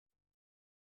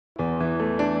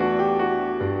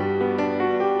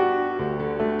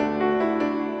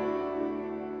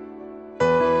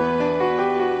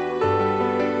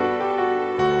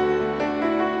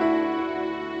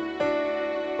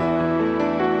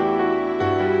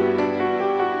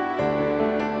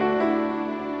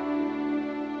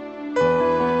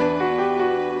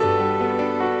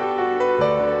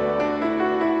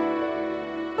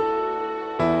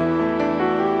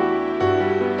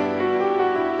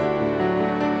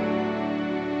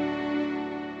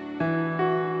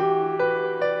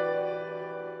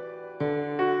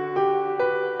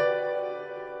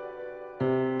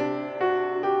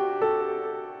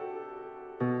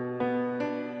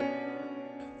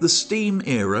The steam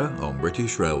era on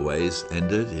British Railways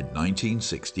ended in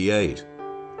 1968.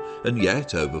 And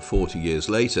yet, over 40 years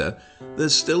later,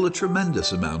 there's still a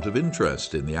tremendous amount of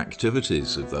interest in the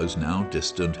activities of those now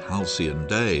distant halcyon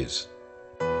days.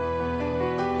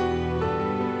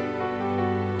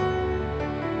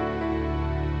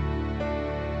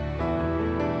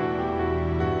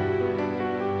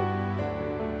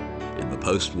 In the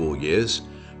post-war years,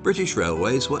 British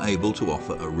Railways were able to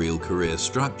offer a real career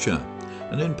structure,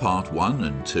 and in part 1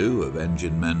 and 2 of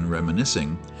Engine Men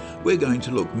Reminiscing, we're going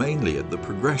to look mainly at the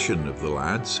progression of the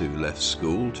lads who left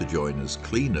school to join as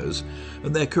cleaners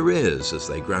and their careers as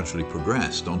they gradually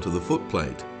progressed onto the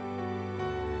footplate.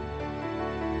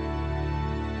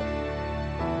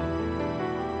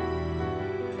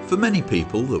 For many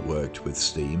people that worked with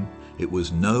steam, it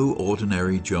was no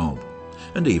ordinary job.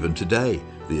 And even today,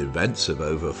 the events of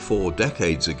over 4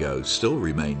 decades ago still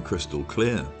remain crystal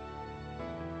clear.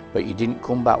 But you didn't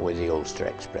come back with the Ulster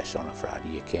Express on a Friday,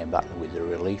 you came back with the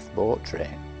relief boat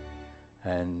train.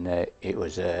 And it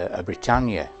was a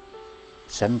Britannia,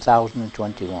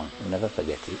 7021, I'll never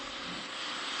forget it.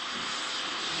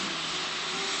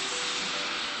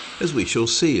 As we shall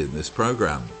see in this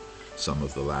programme, some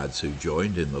of the lads who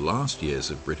joined in the last years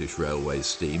of British Railways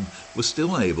steam were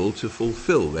still able to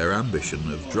fulfil their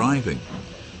ambition of driving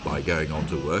by going on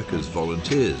to work as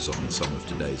volunteers on some of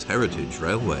today's heritage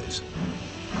railways.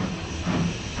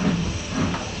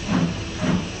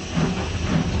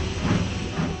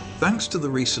 Thanks to the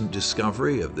recent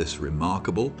discovery of this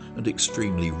remarkable and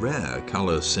extremely rare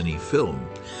colour cine film,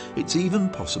 it's even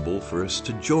possible for us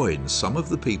to join some of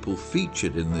the people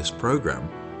featured in this programme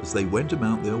as they went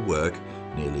about their work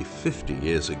nearly 50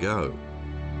 years ago.